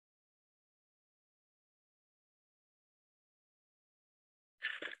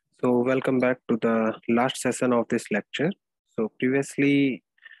So welcome back to the last session of this lecture. So previously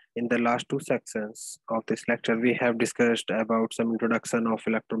in the last two sections of this lecture, we have discussed about some introduction of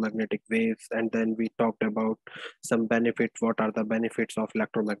electromagnetic waves, and then we talked about some benefit, what are the benefits of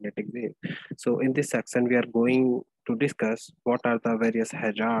electromagnetic wave. So in this section, we are going to discuss what are the various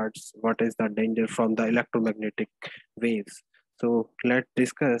hazards, what is the danger from the electromagnetic waves. So let's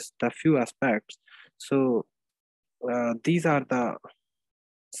discuss the few aspects. So these are the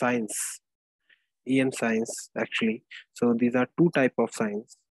signs EM signs actually. So these are two type of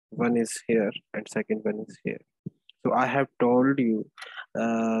signs. One is here and second one is here. So I have told you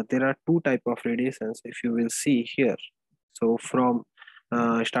there are two type of radiations. If you will see here, so from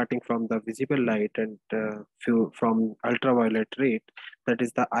starting from the visible light and few from ultraviolet rate, that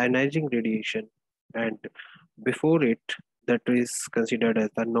is the ionizing radiation, and before it, that is considered as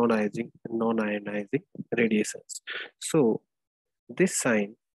the non-ionizing radiations. So this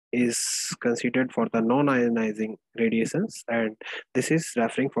sign is considered for the non-ionizing radiations, and this is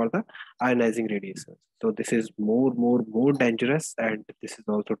referring for the ionizing radiations. So this is more dangerous, and this is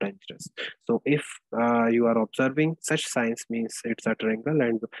also dangerous. So if you are observing such signs, means it's a triangle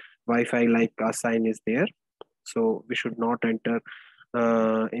and Wi-Fi like a sign is there. So we should not enter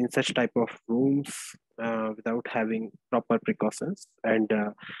in such type of rooms without having proper precautions, and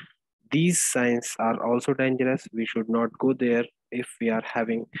these signs are also dangerous. We should not go there if we are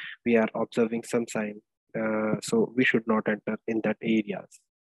observing some sign. So we should not enter in that areas.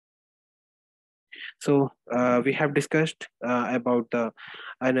 So we have discussed about the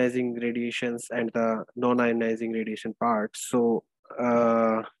ionizing radiations and the non-ionizing radiation parts. So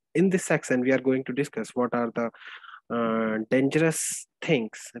in this section, we are going to discuss what are the dangerous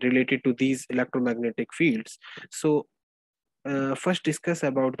things related to these electromagnetic fields. So first discuss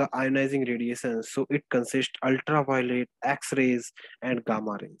about the ionizing radiation. So it consists ultraviolet, X-rays, and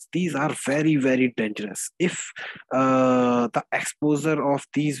gamma rays. These are very dangerous. If the exposure of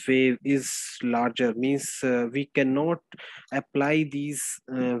these wave is larger, means we cannot apply these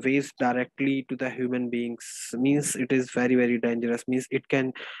waves directly to the human beings. Means it is very dangerous. Means it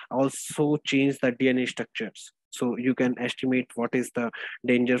can also change the DNA structures. So you can estimate what is the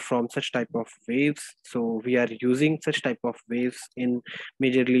danger from such type of waves. So we are using such type of waves in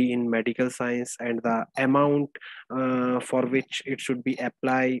majorly in medical science, and the amount for which it should be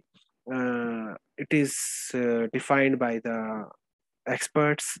applied, it is defined by the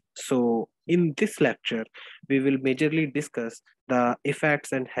experts. So in this lecture we will majorly discuss the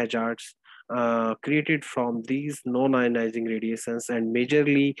effects and hazards created from these non-ionizing radiations, and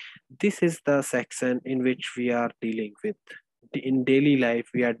majorly this is the section in which we are dealing with in daily life.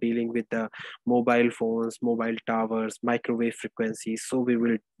 We are dealing with the mobile phones, mobile towers, microwave frequencies. So we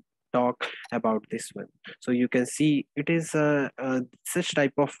will talk about this one. So you can see it is such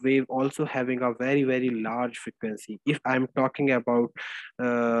type of wave also having a very large frequency. If I'm talking about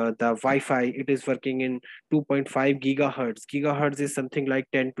the Wi-Fi, it is working in 2.5 gigahertz. Gigahertz is something like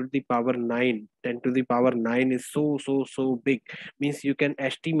 10 to the power 9. 10 to the power 9 is so big. Means you can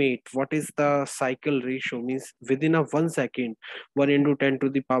estimate what is the cycle ratio. Means within a 1 second, 1 into 10 to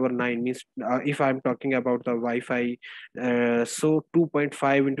the power 9 means if I'm talking about the Wi-Fi, so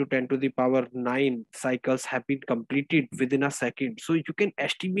 2.5 into 10 to the power 9 cycles have been completed within a second. So you can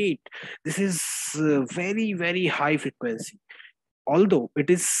estimate this is very high frequency, although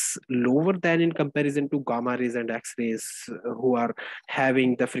it is lower than in comparison to gamma rays and X-rays, who are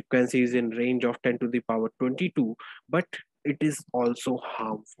having the frequencies in range of 10 to the power 22, but it is also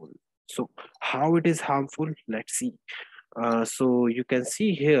harmful. So how it is harmful, let's see. So you can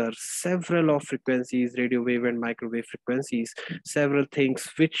see here several of frequencies, radio wave and microwave frequencies, several things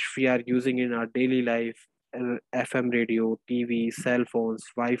which we are using in our daily life. FM radio, TV, cell phones,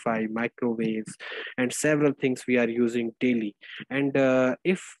 Wi-Fi, microwaves, and several things we are using daily. And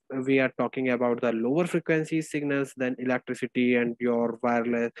if we are talking about the lower frequency signals, then electricity and your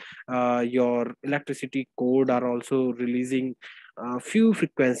wireless, your electricity code are also releasing few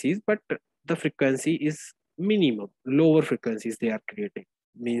frequencies, but the frequency is minimum. Lower frequencies they are creating.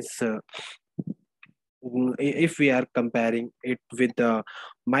 Means if we are comparing it with the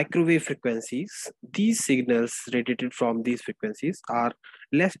microwave frequencies, these signals radiated from these frequencies are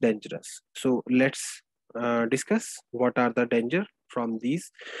less dangerous. So let's discuss what are the danger from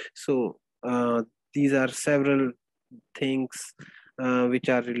these. So these are several things which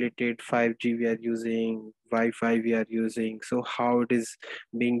are related. 5G we are using, Wi-Fi we are using. So how it is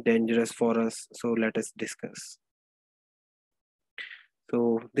being dangerous for us, so let us discuss.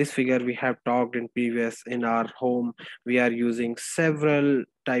 So this figure we have talked in previous. In our home we are using several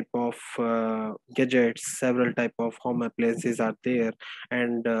type of gadgets, several type of home appliances are there,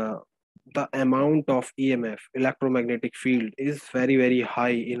 and the amount of EMF, electromagnetic field, is very high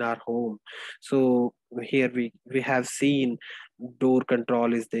in our home. So here we have seen door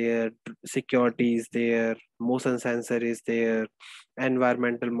control is there, security is there, motion sensor is there,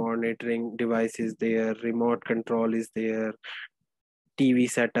 environmental monitoring device is there, remote control is there, TV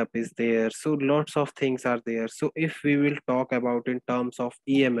setup is there. So lots of things are there. So if we will talk about in terms of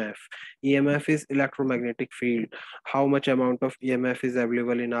EMF, EMF is electromagnetic field. How much amount of EMF is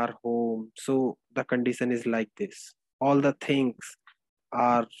available in our home? So the condition is like this. All the things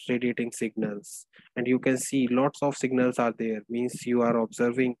are radiating signals, and you can see lots of signals are there. Means you are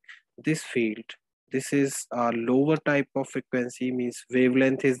observing this field. This is a lower type of frequency, means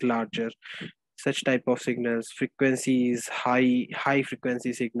wavelength is larger. Such type of signals, frequency is high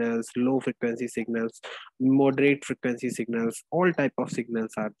frequency signals, low frequency signals, moderate frequency signals, all type of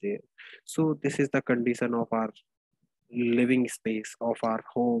signals are there. So this is the condition of our living space, of our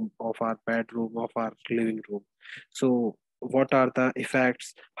home, of our bedroom, of our living room. So what are the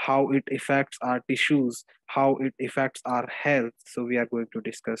effects, how it affects our tissues, how it affects our health, so we are going to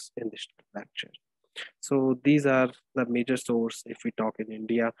discuss in this lecture. So these are the major source. If we talk in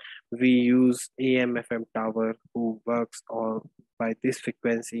India, we use AM/FM tower who works on by this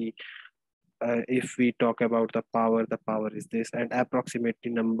frequency. If we talk about the power is this, and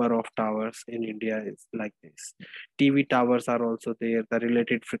approximately number of towers in India is like this. TV towers are also there. The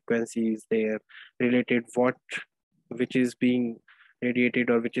related frequency is there. Related what which is being radiated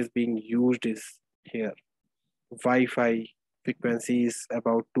or which is being used is here. Wi-Fi frequency is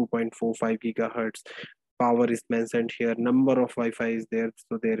about 2.45 gigahertz. Power is mentioned here. Number of Wi-Fi is there,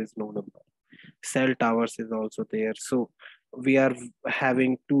 so there is no number. Cell towers is also there. So we are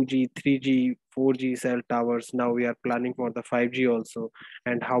having 2G, 3G, 4G cell towers. Now we are planning for the 5G also,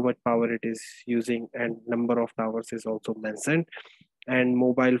 and how much power it is using, and number of towers is also mentioned. And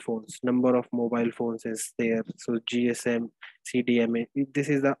mobile phones, number of mobile phones is there. So GSM, CDMA, this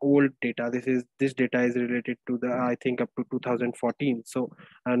is the old data. This data is related to the, I think, up to 2014. So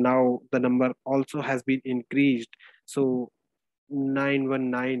now the number also has been increased. So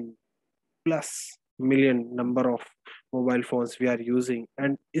 919 plus million number of mobile phones we are using.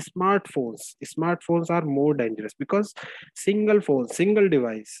 And smartphones are more dangerous, because single phone, single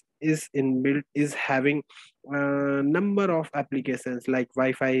device is inbuilt, is having a number of applications, like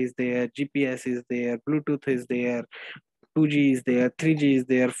Wi-Fi is there, GPS is there, Bluetooth is there, 2G is there, 3G is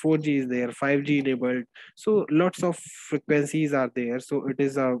there, 4G is there, 5G enabled. So lots of frequencies are there. So it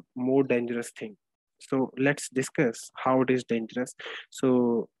is a more dangerous thing. So let's discuss how it is dangerous.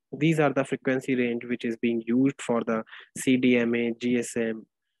 So these are the frequency range which is being used for the CDMA, GSM.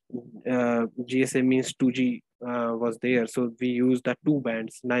 GSM means 2G was there. So we use the two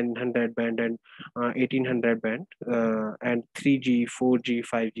bands, 900 band and 1800 band, and 3G, 4G,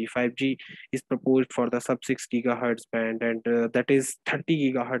 5G. 5G is proposed for the sub 6 gigahertz band, and that is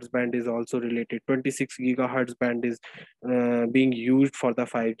 30 gigahertz band is also related. 26 gigahertz band is being used for the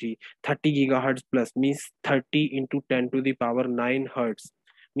 5G. 30 gigahertz plus means 30 into 10 to the power 9 hertz.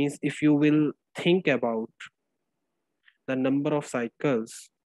 Means if you will think about the number of cycles,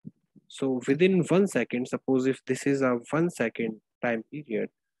 so within 1 second, suppose if this is a 1 second time period,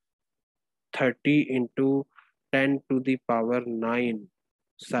 30 into 10 to the power 9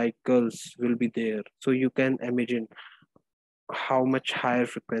 cycles will be there. So you can imagine how much higher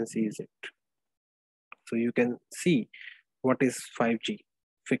frequency is it. So you can see what is 5G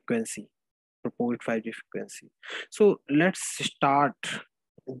frequency, proposed 5G frequency. So let's start.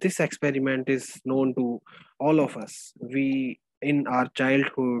 This experiment is known to all of us. We, in our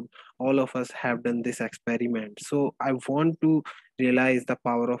childhood, all of us have done this experiment. So I want to realize the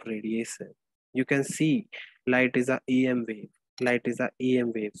power of radiation. You can see light is a EM wave. Light is a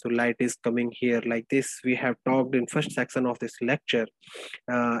EM wave. So light is coming here like this. We have talked in first section of this lecture,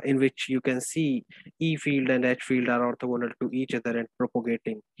 in which you can see E field and H field are orthogonal to each other and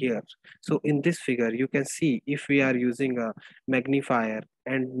propagating here. So in this figure, you can see if we are using a magnifier,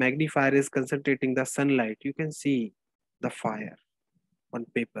 and magnifier is concentrating the sunlight, you can see the fire on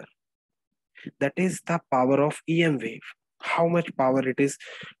paper. That is the power of EM wave, how much power it is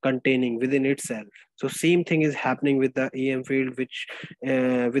containing within itself. So same thing is happening with the EM field, which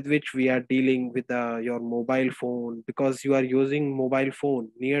with which we are dealing with your mobile phone, because you are using mobile phone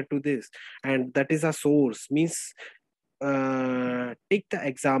near to this, and that is a source. Means take the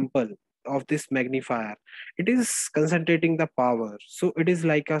example, of this magnifier, it is concentrating the power. So it is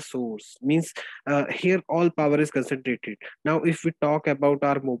like a source, means here all power is concentrated. Now if we talk about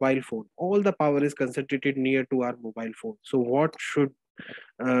our mobile phone, all the power is concentrated near to our mobile phone. So what should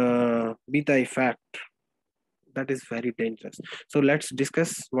be the effect? That is very dangerous. So let's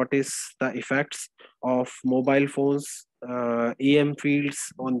discuss what is the effects of mobile phones, EM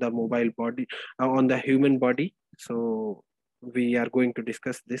fields on the mobile body, on the human body. So we are going to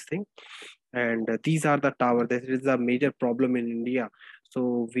discuss this thing. And these are the tower. This is a major problem in India.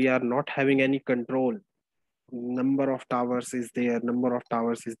 So we are not having any control. Number of towers is there, number of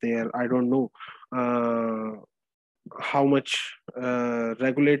towers is there, I don't know how much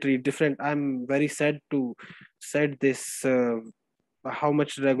regulatory different. I'm very sad to said this, how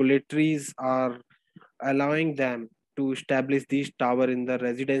much regulatories are allowing them to establish these tower in the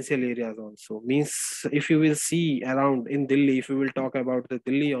residential areas also. Means if you will see around in Delhi, if you will talk about the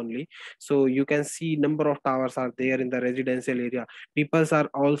Delhi only, so you can see number of towers are there in the residential area. Peoples are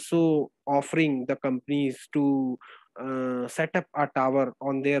also offering the companies to set up a tower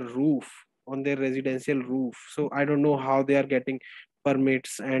on their roof, on their residential roof. So I don't know how they are getting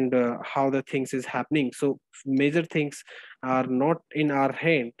permits and how the things is happening. So major things are not in our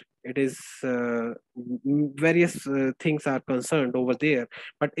hand. It is various things are concerned over there.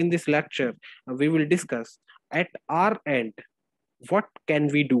 But in this lecture we will discuss at our end what can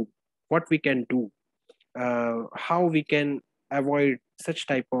we do, what we can do, how we can avoid such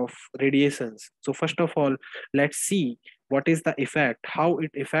type of radiations. So first of all, let's see what is the effect, how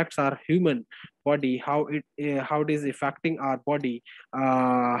it affects our human body, how it is affecting our body,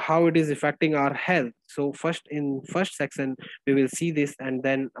 how it is affecting our health. So first, in first section we will see this, and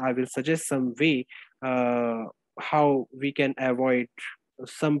then I will suggest some way uh, how we can avoid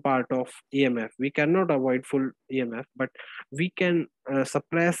some part of EMF. We cannot avoid full EMF, but we can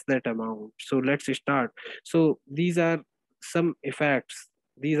suppress that amount. So let's start. So these are some effects,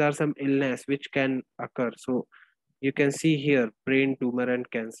 these are some illness which can occur. So you can see here brain tumor and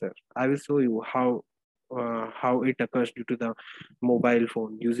cancer. I will show you how it occurs due to the mobile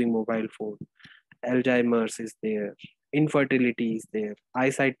phone, using mobile phone. Alzheimer's is there, infertility is there,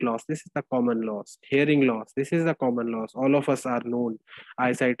 eyesight loss, this is the common loss, hearing loss, this is the common loss. All of us are known.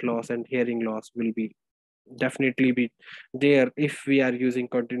 Eyesight loss and hearing loss will be definitely be there if we are using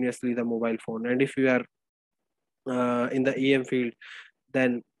continuously the mobile phone. And if we are in the EM field,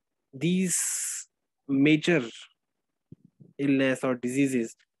 then these major illness or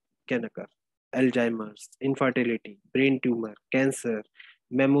diseases can occur: Alzheimer's, infertility, brain tumor, cancer,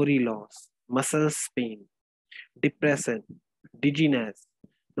 memory loss, muscles pain, depression, dizziness,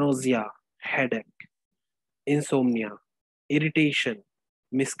 nausea, headache, insomnia, irritation,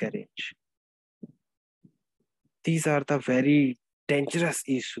 miscarriage. These are the very dangerous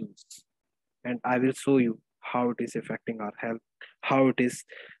issues, and I will show you how it is affecting our health, how it is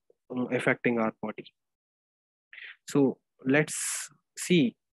affecting our body. So let's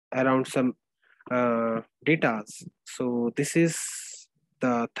see around some data. So this is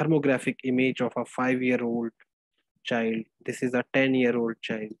the thermographic image of a 5-year-old child. This is a 10-year-old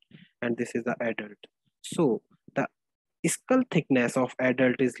child, and this is the adult. So the skull thickness of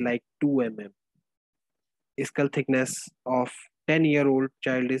adult is like 2 mm. Skull thickness of 10-year-old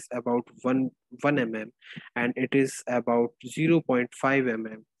child is about 1 mm, and it is about 0.5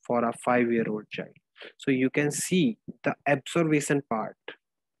 mm for a 5-year-old child. So you can see the absorption part,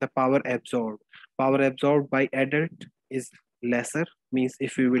 the power absorbed by adult is lesser. Means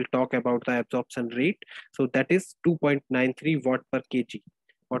if we will talk about the absorption rate, so that is 2.93 watt per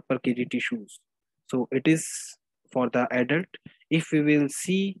kg tissues. So it is for the adult. If we will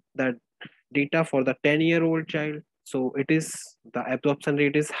see the data for the 10-year-old child, so it is the absorption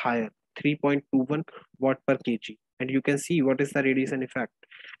rate is higher, 3.21 watt per kg, and you can see what is the radiation effect.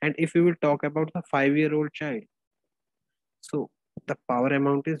 And if we will talk about the 5-year-old child, so the power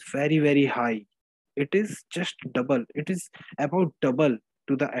amount is very high. It is just double, it is about double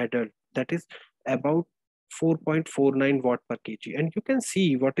to the adult, that is about 4.49 watt per kg. And you can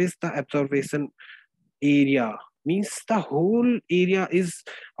see what is the absorption area. Means the whole area is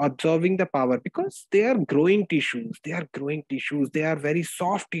absorbing the power, because they are growing tissues, they are very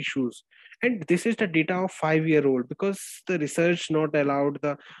soft tissues. And this is the data of 5-year-old, because the research not allowed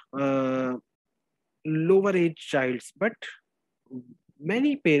the lower age childs. But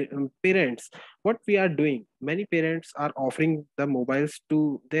many parents, what we are doing, many parents are offering the mobiles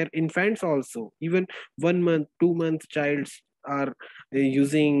to their infants also. Even 1 month, 2 month childs are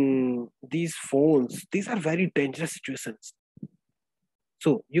using these phones. These are very dangerous situations.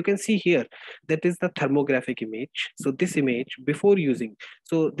 So you can see here, that is the thermographic image. So this image before using,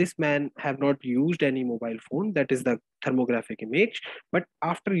 so this man have not used any mobile phone, that is the thermographic image. But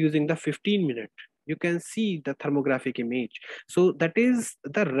after using the 15 minute, you can see the thermographic image. So that is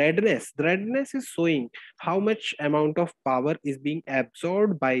the redness. The redness is showing how much amount of power is being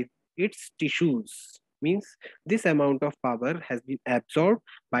absorbed by its tissues. Means this amount of power has been absorbed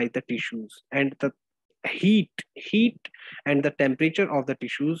by the tissues, and the heat and the temperature of the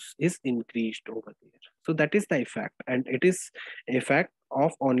tissues is increased over there. So that is the effect, and it is effect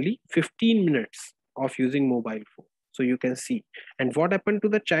of only 15 minutes of using mobile phone. So you can see. And what happened to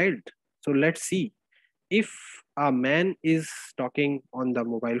the child? So let's see. If a man is talking on the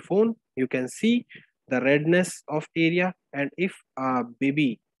mobile phone, you can see the redness of area. And if a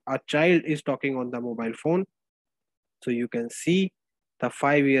child is talking on the mobile phone, so you can see the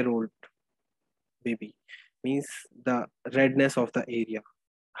 5-year-old baby, means the redness of the area,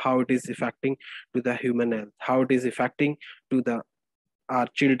 how it is affecting to the human health, how it is affecting to the our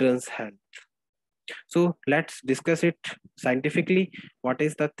children's health. So let's discuss it scientifically. What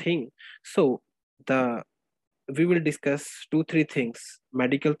is the thing? So the we will discuss 2 3 things,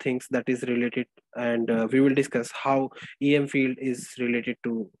 medical things that is related, and we will discuss how EM field is related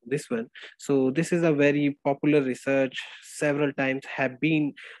to this one. So this is a very popular research, several times have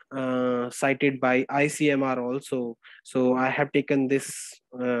been cited by ICMR also. So I have taken this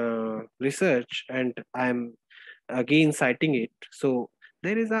research and I'm again citing it. So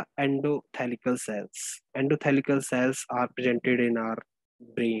there is a endothelial cells. Endothelial cells are presented in our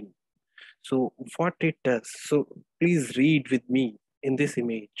brain. So what it does, so please read with me in this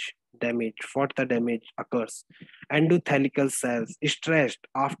image. Damage, what the damage occurs. Endothelial cells stressed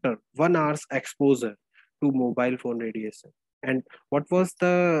after 1 hour's exposure to mobile phone radiation. And what was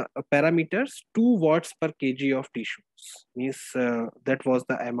the parameters? 2 watts per kg of tissues. Means that was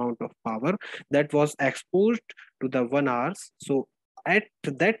the amount of power that was exposed to the 1 hours. So at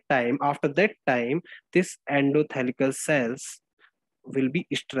that time, after that time, this endothelial cells will be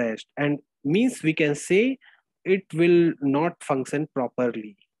stressed, and means we can say it will not function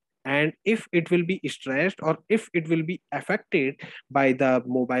properly. And if it will be stressed, or if it will be affected by the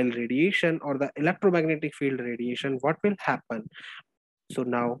mobile radiation or the electromagnetic field radiation, what will happen? So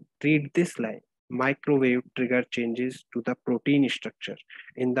now read this line. Microwave trigger changes to the protein structure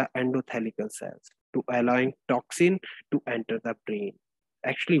in the endothelial cells to allowing toxin to enter the brain.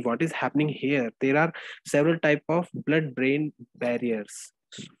 Actually, what is happening here? There are several type of blood-brain barriers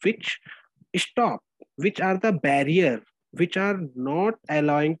which stop, which are the barrier, which are not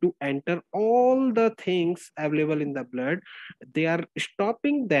allowing to enter all the things available in the blood. They are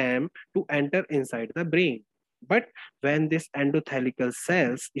stopping them to enter inside the brain. But when this endothelial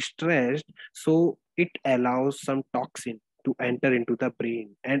cells is stressed, so it allows some toxin to enter into the brain.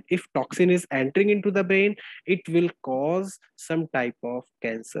 And if toxin is entering into the brain, it will cause some type of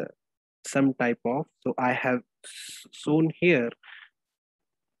cancer, some type of, so I have shown here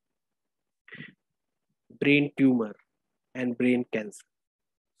brain tumor and brain cancer.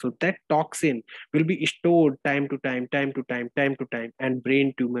 So that toxin will be stored time to time, time to time, and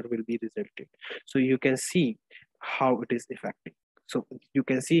brain tumor will be resulted. So you can see how it is affecting. So you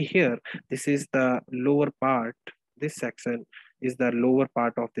can see here, this is the lower part. This section is the lower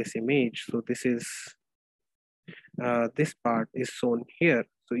part of this image. So this is this part is shown here.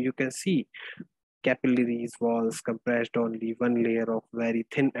 So you can see capillaries walls compressed only one layer of very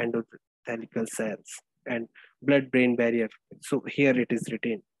thin endothelial cells and blood-brain barrier. So here it is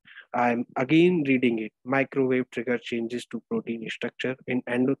written. I'm again reading it. Microwave trigger changes to protein structure in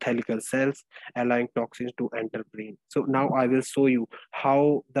endothelial cells, allowing toxins to enter brain. So now I will show you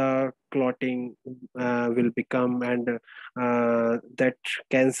how the clotting will become, and that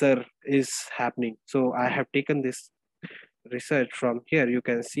cancer is happening. So I have taken this research from here. You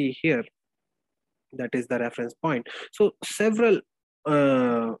can see here, that is the reference point. So several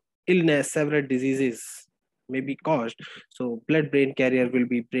illness, several diseases may be caused. So blood brain carrier will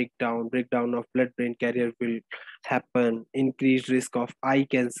be breakdown of blood brain carrier will happen, increased risk of eye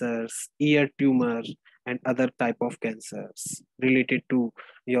cancers, ear tumors, and other type of cancers related to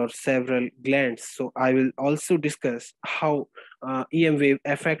your several glands. So I will also discuss how EM wave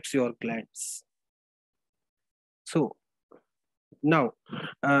affects your glands. So now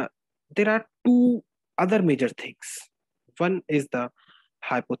there are two other major things. One is the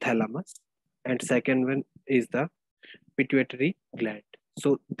hypothalamus, and second one is the pituitary gland.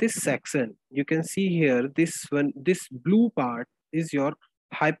 So this section, you can see here, this one, this blue part is your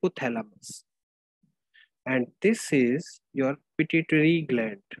hypothalamus, and this is your pituitary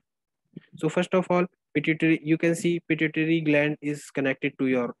gland. So first of all, Pituitary, you can see pituitary gland is connected to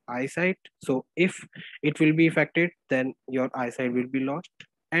your eyesight. So if it will be affected, then your eyesight will be lost.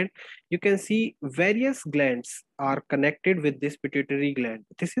 And you can see various glands are connected with this pituitary gland.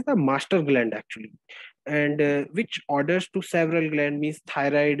 This is the master gland actually, and which orders to several gland, means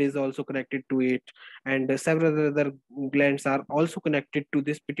thyroid is also connected to it, and several other glands are also connected to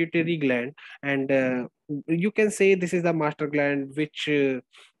this pituitary gland. And you can say this is the master gland which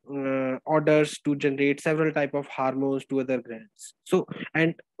orders to generate several type of hormones to other glands. So,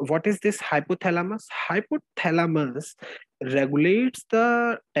 and what is this hypothalamus? Hypothalamus regulates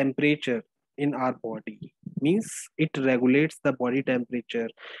the temperature in our body, means it regulates the body temperature.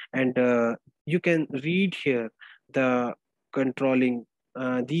 And you can read here the controlling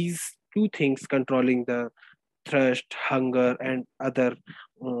these two things, controlling the thirst, hunger, and other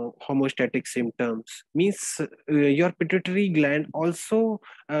homeostatic symptoms. Means your pituitary gland uh,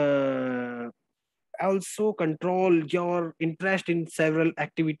 also control your interest in several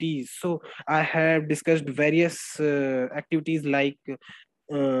activities. So I have discussed various activities like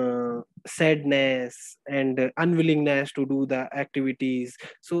sadness and unwillingness to do the activities.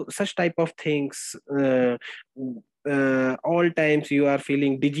 So such type of things, all times you are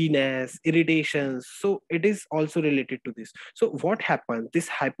feeling dizziness, irritations, so it is also related to this. So what happens, this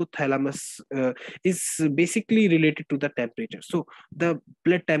hypothalamus is basically related to the temperature. So the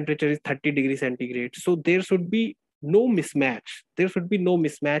blood temperature is 30 degrees centigrade, so there should be no mismatch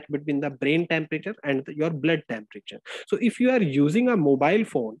between the brain temperature and your blood temperature. So if you are using a mobile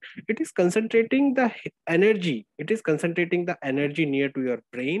phone, it is concentrating the energy near to your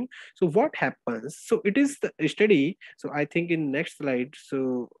brain. So what happens, so it is the study. So I think in next slide,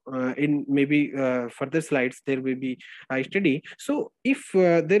 so in maybe further slides there will be a study. So if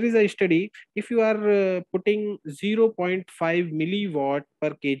there is a study, if you are putting 0.5 milliwatt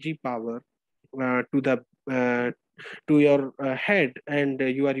per kg power to the to your head, and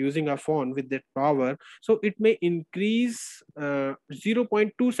you are using a phone with that power, so it may increase zero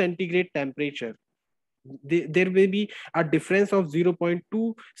point 0.2 centigrade temperature. There may be a difference of zero point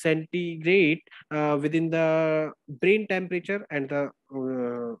 0.2 centigrade within the brain temperature and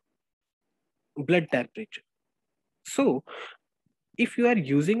the blood temperature. So if you are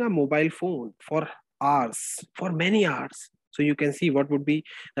using a mobile phone for hours, for many hours, so you can see what would be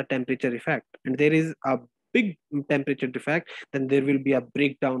the temperature effect, and there is a big temperature defect, then there will be a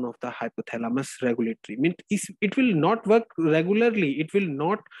breakdown of the hypothalamus regulatory. Means it will not work regularly, it will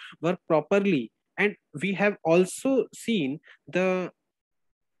not work properly. And we have also seen the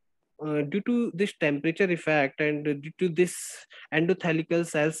due to this temperature effect and due to this endothelial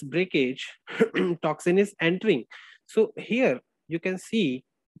cells breakage, toxin is entering. So here you can see,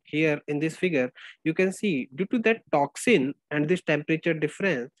 here in this figure you can see, due to that toxin and this temperature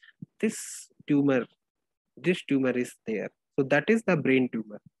difference, this tumor this tumor is there. So that is the brain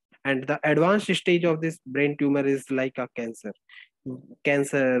tumor, and the advanced stage of this brain tumor is like a cancer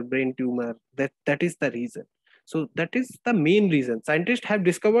brain tumor. That is the reason. So that is the main reason scientists have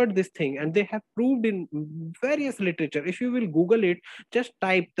discovered this thing, and they have proved in various literature. If you will google it, just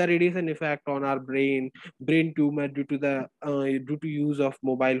type the radiation effect on our brain tumor due to the due to use of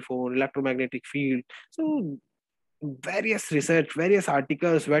mobile phone, electromagnetic field. So various research, various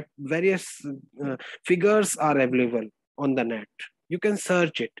articles, various figures are available on the net. You can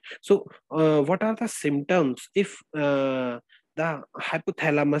search it. So what are the symptoms if the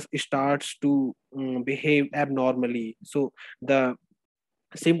hypothalamus starts to behave abnormally? So the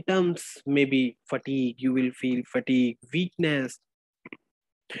symptoms may be fatigue, you will feel fatigue, weakness,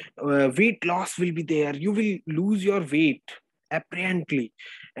 weight loss will be there, you will lose your weight apparently,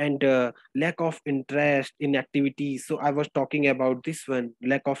 and lack of interest in activities. So I was talking about this one,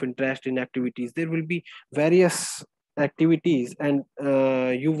 lack of interest in activities. There will be various activities, and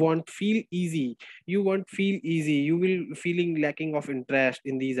you won't feel easy, you will feeling lacking of interest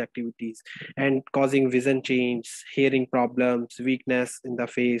in these activities, and causing vision change, hearing problems, weakness in the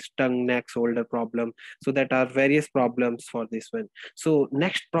face, tongue, neck, shoulder problem. So that are various problems for this one. So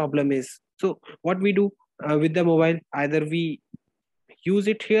next problem is, so what we do with the mobile, either we use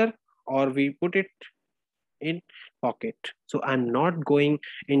it here or we put it in pocket. So I'm not going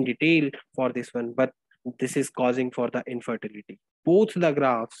in detail for this one, but this is causing for the infertility. Both the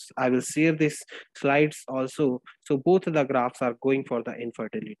graphs, I will share this slides also. So both the graphs are going for the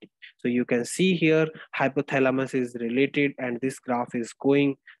infertility. So you can see here hypothalamus is related, and this graph is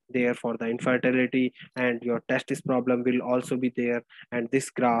going there for the infertility, and your testis problem will also be there, and this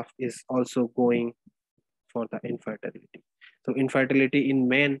graph is also going for the infertility. So infertility in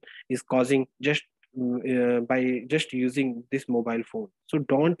men is causing just by just using this mobile phone. So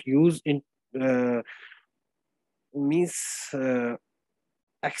don't use in uh, means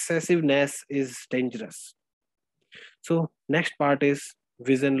excessiveness is dangerous. So next part is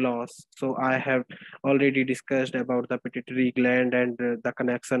vision loss. So I have already discussed about the pituitary gland and the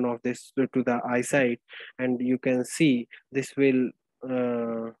connection of this to the eyesight, and you can see this will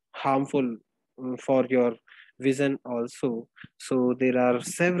harmful for your vision also. So there are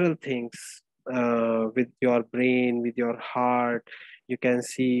several things with your brain, with your heart. You can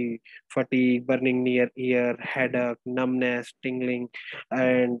see fatigue, burning near ear, headache, numbness, tingling,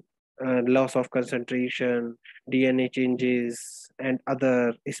 and loss of concentration, DNA changes, and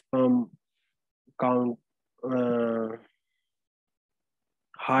other sperm count, uh,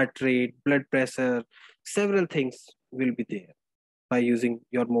 heart rate, blood pressure, several things will be there by using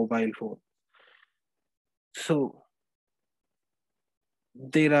your mobile phone. So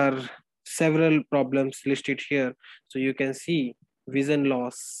there are several problems listed here. So you can see vision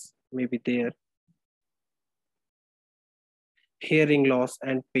loss may be there, hearing loss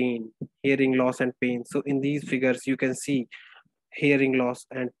and pain, hearing loss and pain. So in these figures, you can see hearing loss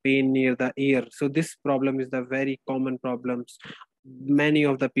and pain near the ear. So this problem is the very common problems. Many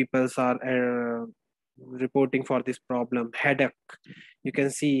of the peoples are reporting for this problem. Headache, you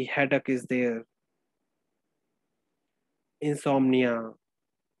can see headache is there. Insomnia,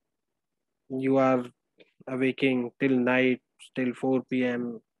 you are awaking till night, till 4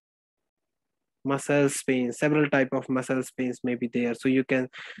 p.m. Muscles pain, several type of muscles pains may be there. So you can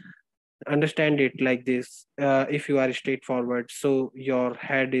understand it like this. If you are straightforward, so your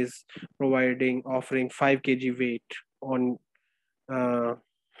head is providing offering 5 kg weight on uh,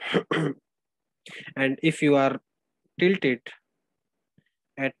 and if you are tilted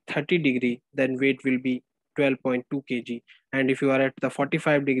at 30 degree, then weight will be 12.2 kg, and if you are at the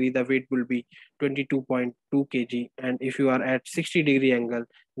 45 degree, the weight will be 22.2 kg, and if you are at 60 degree angle,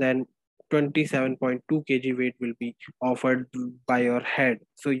 then 27.2 kg weight will be offered by your head.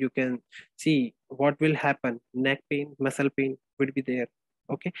 So you can see what will happen. Neck pain, muscle pain will be there.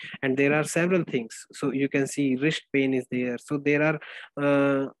 Okay, and there are several things. So you can see wrist pain is there. So there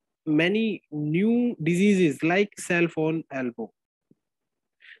are many new diseases like cell phone elbow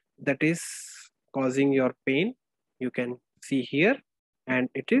that is causing your pain. You can see here, and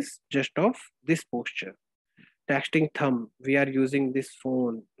it is just of this posture. Texting thumb, we are using this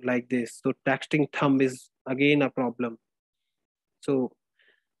phone like this, so texting thumb is again a problem. So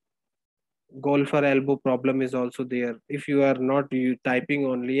golfer elbow problem is also there. If you are not you typing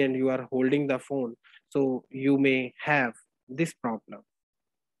only and you are holding the phone, so you may have this problem.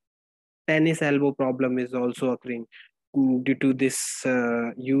 Tennis elbow problem is also occurring due to this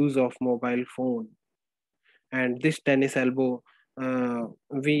use of mobile phone. And this tennis elbow,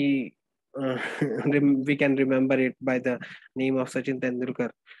 we we can remember it by the name of Sachin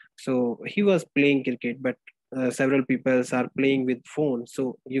Tendulkar. So he was playing cricket, but several people are playing with phone.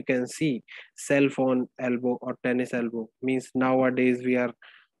 So you can see cell phone elbow or tennis elbow means nowadays we are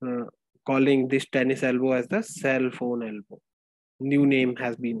uh, calling this tennis elbow as the cell phone elbow. New name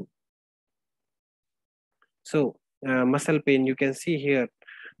has been. So muscle pain, you can see here,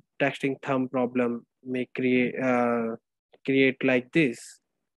 texting thumb problem may create like this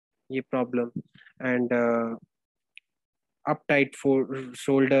ye problem, and uptight for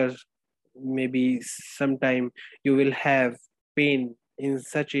shoulders, maybe sometime you will have pain in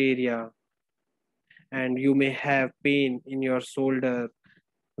such area, and you may have pain in your shoulder,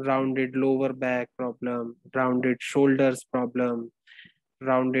 rounded lower back problem, rounded shoulders problem,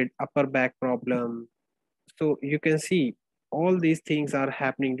 rounded upper back problem. So you can see all these things are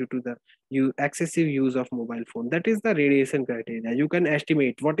happening due to the excessive use of mobile phone. That is the radiation criteria. You can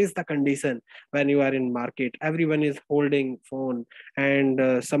estimate what is the condition when you are in market. Everyone is holding phone,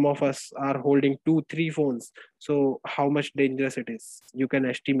 and some of us are holding 2 3 phones. So how much dangerous it is, you can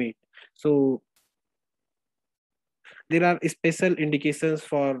estimate. So there are special indications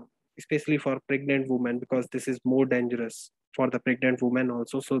for, especially for pregnant women, because this is more dangerous for the pregnant woman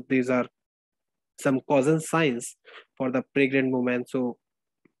also. So these are some causal signs for the pregnant woman. So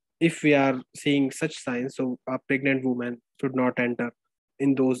if we are seeing such signs, so a pregnant woman should not enter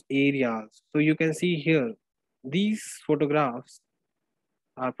in those areas. So you can see here, these photographs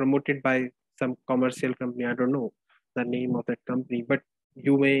are promoted by some commercial company. I don't know the name of that company, but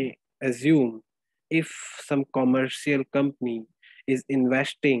you may assume if some commercial company is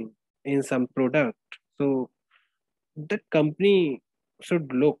investing in some product, so that company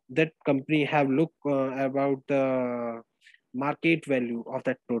should look, that company have look about the market value of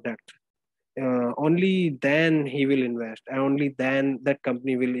that product. Only then he will invest, and only then that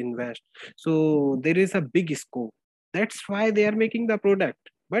company will invest. So there is a big scope. That's why they are making the product.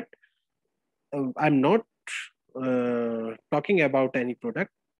 But I'm not talking about any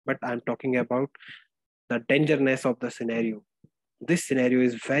product, but I'm talking about the dangerousness of the scenario. This scenario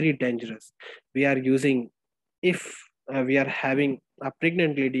is very dangerous. We are using, if we are having a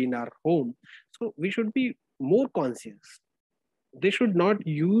pregnant lady in our home, so we should be more conscious. They should not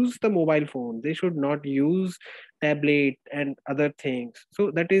use the mobile phone, they should not use tablet and other things. So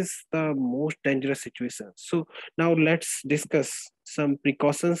that is the most dangerous situation. So now let's discuss some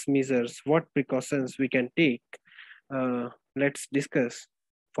precautions measures, what precautions we can take. Let's discuss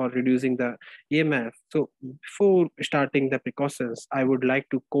for reducing the EMF. So before starting the precautions, I would like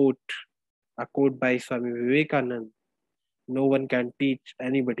to quote a quote by Swami Vivekanand: no one can teach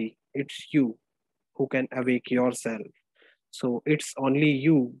anybody, it's you who can awake yourself. So it's only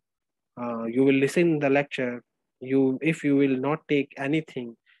you. You will listen the lecture. You, if you will not take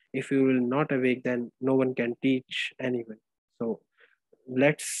anything, if you will not awake, then no one can teach anyone. So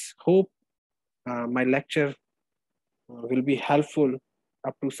let's hope my lecture will be helpful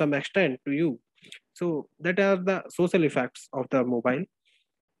up to some extent to you. So that are the social effects of the mobile.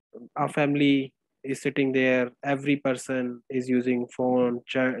 Our family is sitting there, every person is using phone,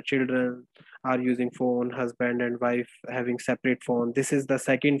 children are using phone, husband and wife having separate phone. This is the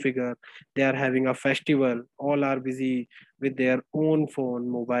second figure. They are having a festival, all are busy with their own phone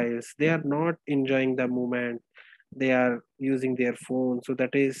mobiles, they are not enjoying the moment, they are using their phone. So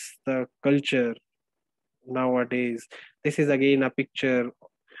that is the culture nowadays. This is again a picture,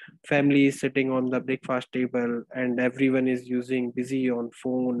 family is sitting on the breakfast table and everyone is using busy on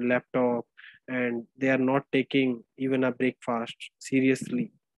phone, laptop, and they are not taking even a breakfast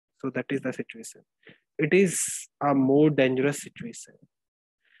seriously. So that is the situation. It is a more dangerous situation.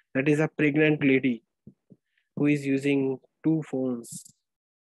 That is a pregnant lady who is using two phones,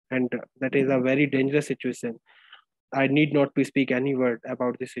 and that is a very dangerous situation. I need not to speak any word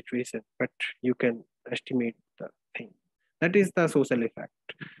about this situation, but you can estimate the thing. That is the social effect.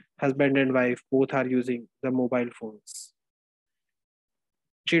 Husband and wife both are using the mobile phones.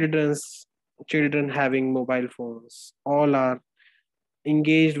 Children's children having mobile phones. All are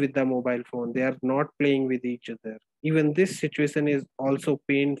engaged with the mobile phone. They are not playing with each other. Even this situation is also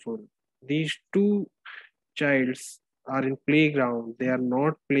painful. These two childs are in playground. They are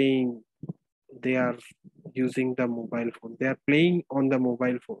not playing. They are using the mobile phone. They are playing on the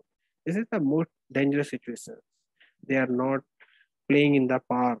mobile phone. This is the most dangerous situation. They are not playing in the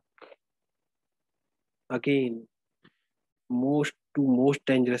park. Again, most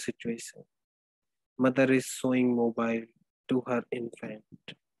dangerous situation. Mother is showing mobile to her infant.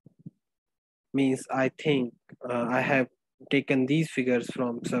 Means I think I have taken these figures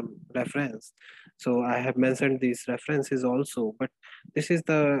from some reference. So I have mentioned these references also, but this is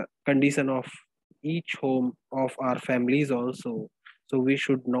the condition of each home of our families also. So we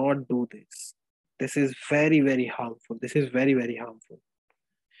should not do this. This is very, very harmful. This is very, very harmful.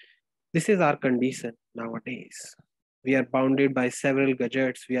 This is our condition nowadays. We are bounded by several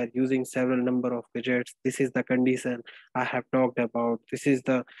gadgets. We are using several number of gadgets. This is the condition I have talked about. This is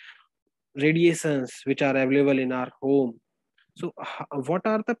the radiations which are available in our home. So what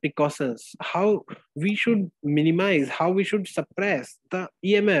are the precautions? How we should minimize, how we should suppress the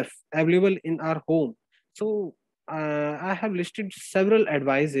EMF available in our home? So I have listed several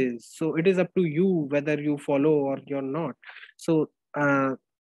advices. So it is up to you whether you follow or you're not. So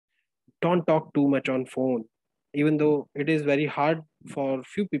don't talk too much on phone, even though it is very hard for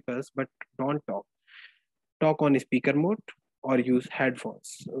few people, but don't talk on speaker mode or use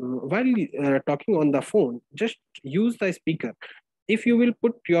headphones. While talking on the phone, just use the speaker. If you will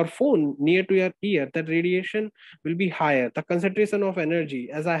put your phone near to your ear, the radiation will be higher. The concentration of energy,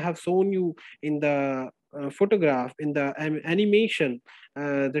 as I have shown you in the photograph, in the animation,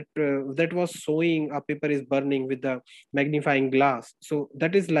 that was showing a paper is burning with the magnifying glass. So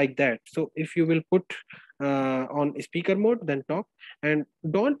that is like that. So if you will put on speaker mode, then talk, and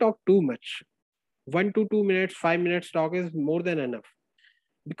don't talk too much. 1 to 2 minutes, 5 minutes talk is more than enough.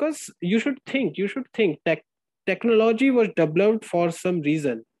 Because you should think technology was developed for some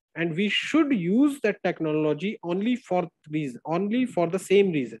reason, and we should use that technology only for the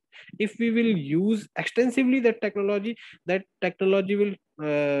same reason. If we will use extensively that technology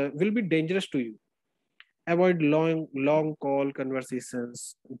will be dangerous to you. Avoid long call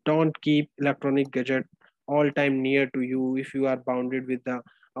conversations. Don't keep electronic gadget all time near to you. If you are bounded with the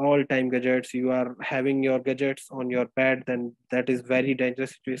all time gadgets, you are having your gadgets on your bed, then that is very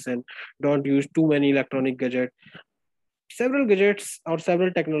dangerous situation. Don't use too many electronic gadgets. Several gadgets or several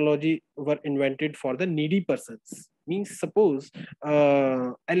technology were invented for the needy persons. Means suppose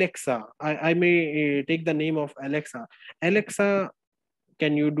Alexa, I may take the name of Alexa. Alexa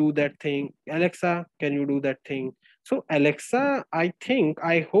can you do that thing? Alexa, can you do that thing? So Alexa,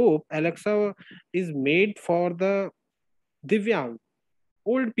 I hope Alexa is made for the Divyang,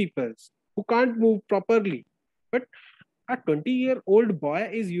 old peoples who can't move properly. But a 20-year-old boy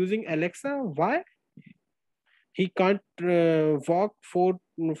is using Alexa. Why? He can't walk 4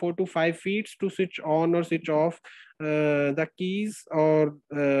 to 5 feet to switch on or switch off the keys or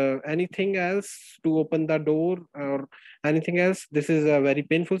anything else to open the door or anything else. This is a very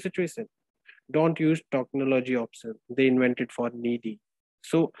painful situation. Don't use technology option they invented for needy.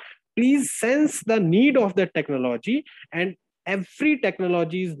 So please sense the need of the technology, and every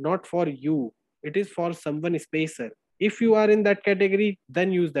technology is not for you, it is for someone special. If you are in that category,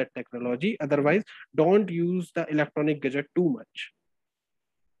 then use that technology. Otherwise, don't use the electronic gadget too much.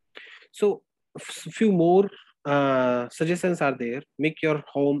 So few more suggestions are there. Make your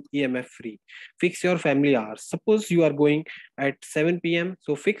home EMF free. Fix your family hours. Suppose you are going at 7 p.m.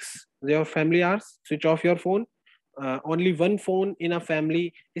 So fix your family hours. Switch off your phone. Only one phone in a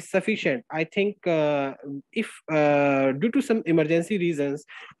family is sufficient. I think if due to some emergency reasons,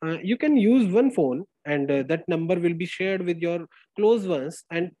 you can use one phone, and that number will be shared with your close ones,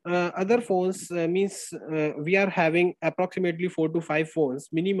 and other phones means we are having approximately 4 to 5 phones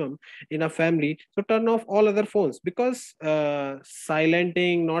minimum in a family. So turn off all other phones, because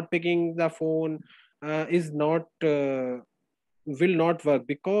silencing, not picking the phone is not will not work,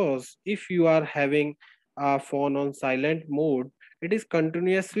 because if you are having a phone on silent mode, it is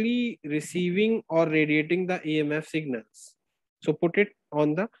continuously receiving or radiating the EMF signals. So put it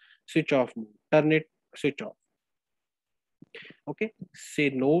on the switch off mode, turn it switch off. Okay, say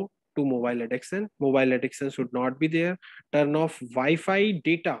no to mobile addiction. Mobile addiction should not be there. Turn off Wi-Fi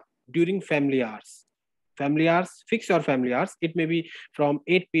data during family hours. Family hours, fix your family hours. It may be from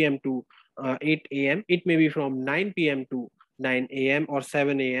 8 p.m. to 8 a.m. It may be from 9 p.m. to 9 a.m. or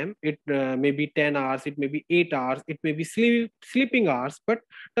 7 a.m. It may be 10 hours, it may be 8 hours, it may be sleeping hours, but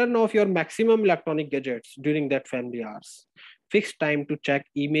turn off your maximum electronic gadgets during that family hours. Fixed time to check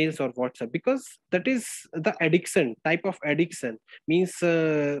emails or WhatsApp, because that is the addiction type of addiction. Means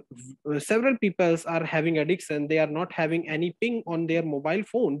several people are having addiction. They are not having any ping on their mobile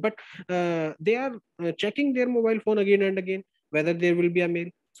phone, but they are checking their mobile phone again and again whether there will be a mail.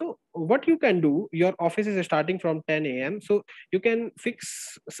 So what you can do, your office is starting from 10 a.m. So you can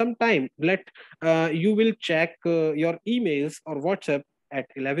fix some time. You will check your emails or WhatsApp at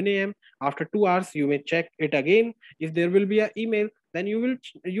 11 a.m. After 2 hours, you may check it again. If there will be an email, then you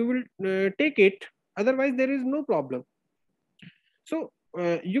will take it. Otherwise, there is no problem. So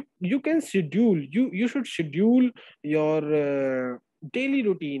you can schedule. You should schedule your daily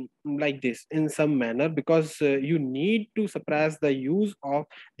routine like this in some manner, because you need to suppress the use of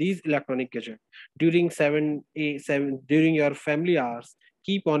these electronic gadgets during 7 during your family hours.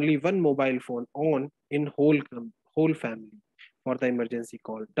 Keep only one mobile phone on in whole family for the emergency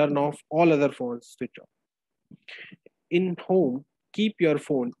call. Turn off all other phones, switch off. In home, keep your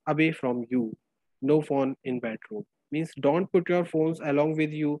phone away from you. No phone in bedroom. Means don't put your phones along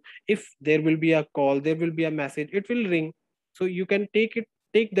with you. If there will be a call, there will be a message, it will ring. So you can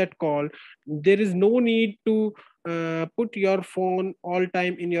take that call. There is no need to put your phone all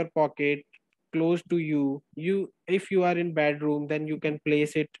time in your pocket close to you. If you are in bedroom, then you can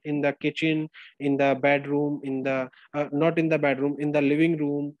place it in the kitchen, in the bedroom, in the not in the bedroom, in the living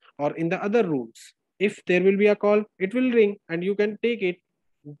room, or in the other rooms. If there will be a call, it will ring and you can take it.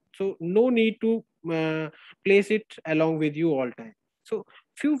 So no need to place it along with you all time. So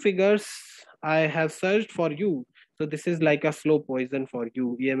few figures I have searched for you. So this is like a slow poison for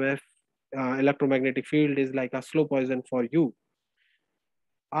you. EMF, electromagnetic field, is like a slow poison for you.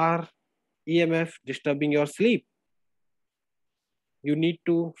 Are EMF disturbing your sleep? You need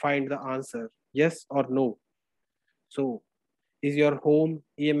to find the answer, yes or no. So is your home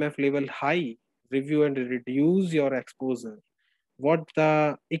EMF level high? Review and reduce your exposure. What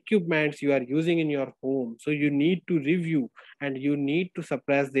the equipments you are using in your home, so you need to review and you need to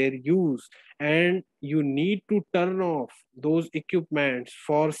suppress their use, and you need to turn off those equipments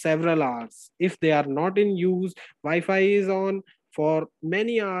for several hours. If they are not in use, Wi-Fi is on for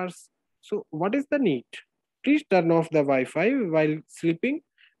many hours, so what is the need? Please turn off the Wi-Fi while sleeping.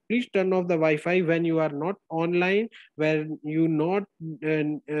 Please turn off the Wi-Fi when you are not online, when you not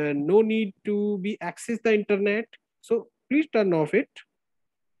no need to be access the internet. So please turn off it.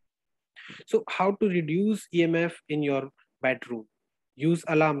 So how to reduce EMF in your bedroom? Use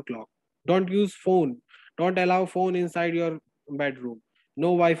alarm clock. Don't use phone. Don't allow phone inside your bedroom. No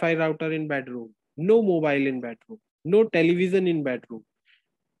Wi-Fi router in bedroom. No mobile in bedroom. No television in bedroom.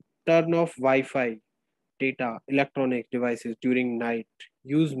 Turn off Wi-Fi. data, electronic devices during night.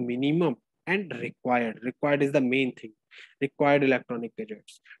 Use minimum and required. Required is the main thing. Required electronic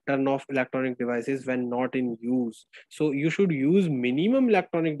gadgets. Turn off electronic devices when not in use. So you should use minimum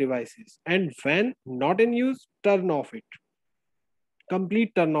electronic devices, and when not in use, turn off it.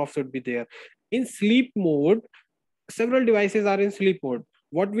 Complete turn off should be there. In sleep mode, several devices are in sleep mode.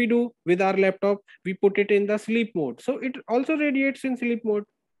 What we do with our laptop, we put it in the sleep mode, so it also radiates in sleep mode.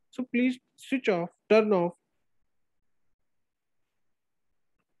 So please switch off, turn off.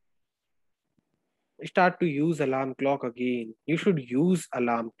 Start to use alarm clock again. You should use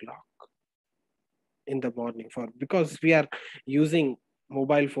alarm clock in the morning, for because we are using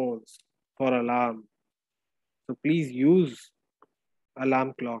mobile phones for alarm. So please use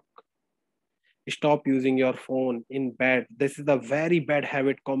alarm clock. Stop using your phone in bed. This is a very bad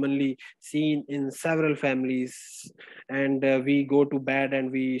habit commonly seen in several families. And we go to bed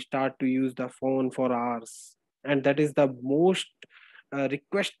and we start to use the phone for hours. And that is the most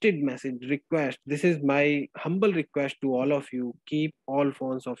requested message. Request. This is my humble request to all of you. Keep all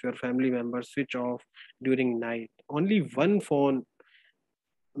phones of your family members switch off during night. Only one phone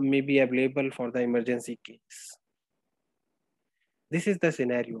may be available for the emergency case. This is the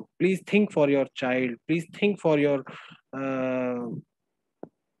scenario. Please think for your child. Please think for your uh,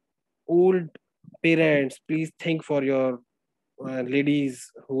 old parents. Please think for your ladies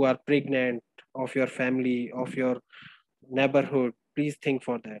who are pregnant, of your family, of your neighborhood. Please think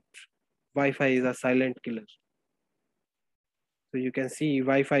for that. Wi-Fi is a silent killer. So you can see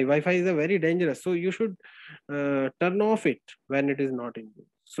Wi-Fi is a very dangerous, so you should turn off it when it is not in use.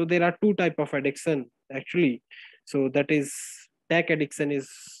 So there are two type of addiction actually. So that is, tech addiction is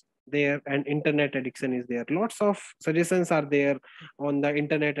there and internet addiction is there. Lots of suggestions are there on the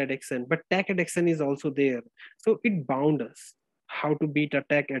internet addiction, but tech addiction is also there. So it bound us how to beat a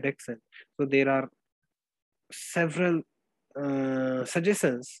tech addiction. So there are several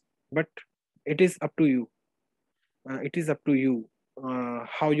suggestions, but it is up to you. It is up to you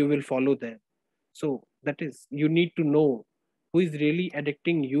how you will follow them. So that is, you need to know who is really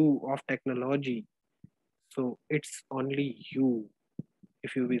addicting you of technology. So it's only you.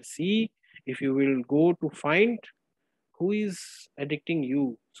 If you will see, if you will go to find who is addicting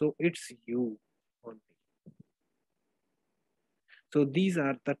you, so it's you only. So these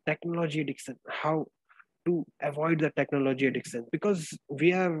are the technology addiction, how to avoid the technology addiction, because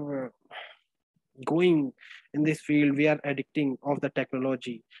we are going in this field, we are addicting of the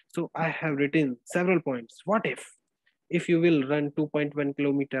technology. So I have written several points. What if you will run 2.1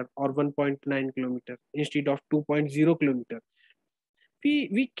 kilometer or 1.9 kilometer instead of 2.0 kilometer?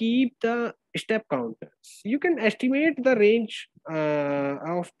 We keep the step counters. You can estimate the range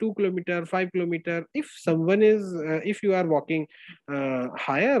of 2 kilometer, 5 kilometer. If someone is if you are walking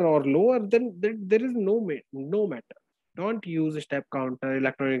higher or lower, then there is no matter. Don't use step counter,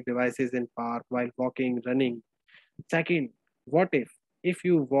 electronic devices in park while walking, running. Second, what if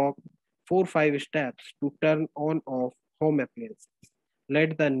you walk 4 5 steps to turn on off home appliances?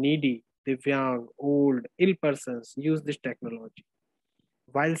 Let the needy, the young, old, ill persons use this technology.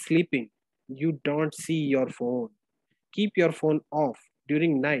 While sleeping, you don't see your phone. Keep your phone off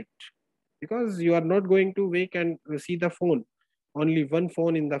during night, because you are not going to wake and see the phone. Only one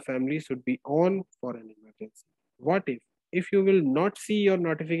phone in the family should be on for an emergency. What if you will not see your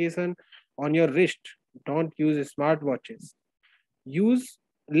notification on your wrist? Don't use smartwatches. Use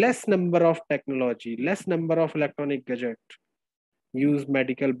less number of technology, less number of electronic gadget. Use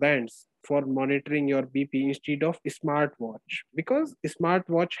medical bands for monitoring your BP instead of smartwatch, because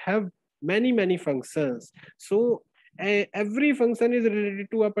smartwatch have many functions. So every function is related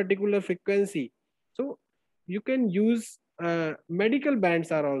to a particular frequency. So you can use medical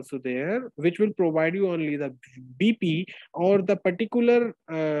bands are also there, which will provide you only the BP or the particular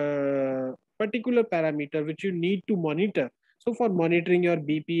parameter which you need to monitor. So for monitoring your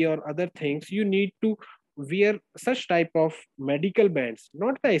BP or other things, you need to wear such type of medical bands,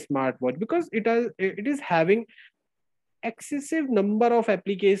 not the smartwatch, because it is having excessive number of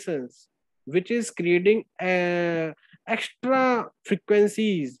applications, which is creating extra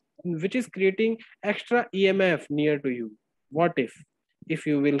frequencies, which is creating extra EMF near to you. What if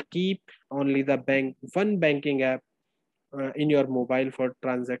you will keep only the one banking app in your mobile for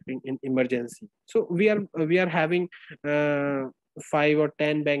transacting in emergency? So we are having 5 or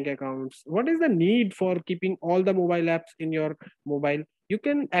 10 bank accounts. What is the need for keeping all the mobile apps in your mobile? You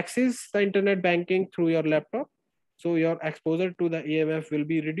can access the internet banking through your laptop, so your exposure to the EMF will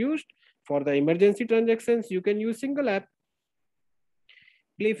be reduced. For the emergency transactions, you can use single app.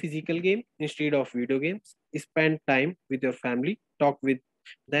 Play physical game instead of video games. Spend time with your family, talk with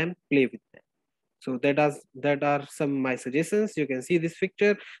them, play with them. So that are some my suggestions. You can see this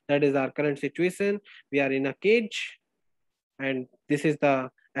picture. That is our current situation. We are in a cage, and this is the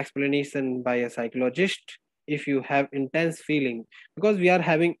explanation by a psychologist. If you have intense feeling, because we are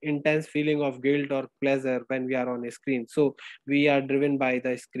having intense feeling of guilt or pleasure when we are on a screen, so we are driven by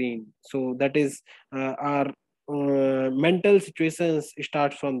the screen. So that is our mental situations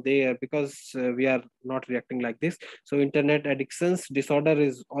start from there, because we are not reacting like this. So internet addictions disorder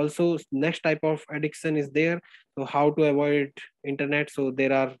is also next type of addiction is there. So how to avoid internet? So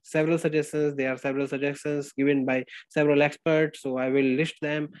there are several suggestions given by several experts, so I will list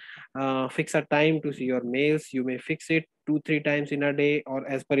them. Fix a time to see your mails. You may fix it 2 3 times in a day, or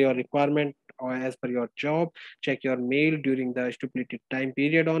as per your requirement, or as per your job. Check your mail during the stipulated time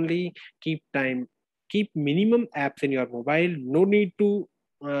period only. Keep minimum apps in your mobile. No need to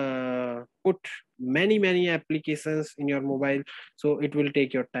put many applications in your mobile, so it will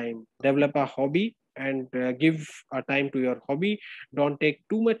take your time. Develop a hobby and give a time to your hobby. Don't take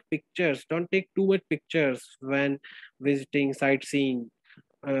too much pictures when visiting, sightseeing,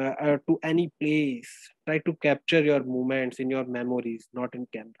 to any place. Try to capture your moments in your memories, not in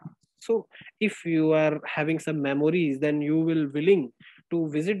camera. So if you are having some memories, then you will willing to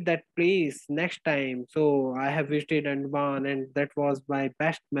visit that place next time. So I have visited Andaman, and that was my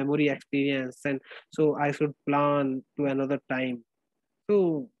best memory experience, and so I should plan to another time.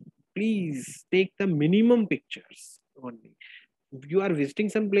 So please take the minimum pictures only. You are visiting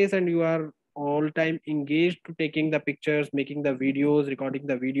some place and you are all time engaged to taking the pictures, making the videos, recording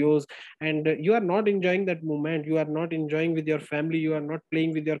the videos, and you are not enjoying that moment. You are not enjoying with your family. You are not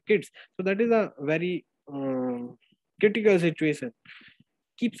playing with your kids. So that is a very critical situation.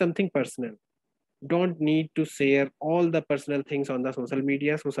 Keep something personal. Don't need to share all the personal things on the social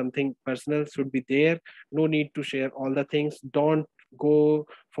media. So something personal should be there. No need to share all the things. Don't go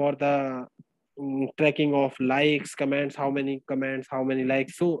for the tracking of likes, comments, how many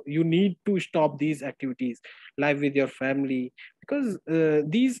likes. So you need to stop these activities. Live with your family, because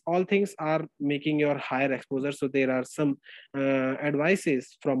these all things are making your higher exposure. So there are some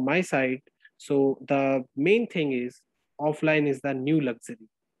advices from my side. So the main thing is, offline is the new luxury.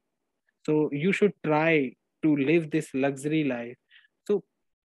 So you should try to live this luxury life. So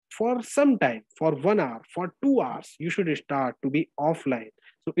for some time, for 1 hour, for 2 hours, you should start to be offline.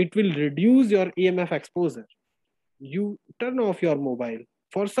 So it will reduce your EMF exposure. You turn off your mobile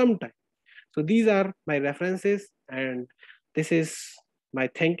for some time. So these are my references, and this is my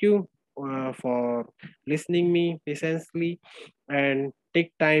thank you for listening me patiently, and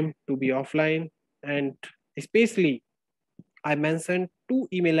take time to be offline. And especially I mentioned two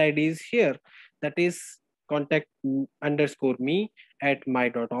email IDs here. That is contact underscore me at my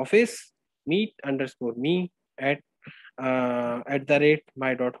dot office, meet underscore me at the rate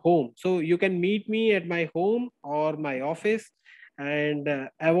my dot home. So you can meet me at my home or my office, and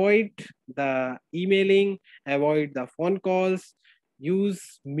avoid the emailing, avoid the phone calls.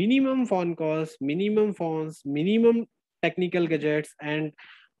 Use minimum phone calls, minimum phones, minimum technical gadgets, and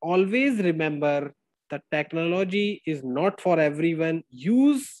always remember, the technology is not for everyone.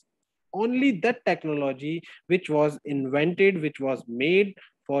 Use only that technology which was invented, which was made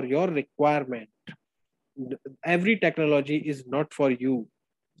for your requirement. Every technology is not for you.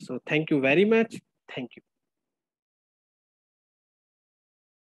 So thank you very much. Thank you.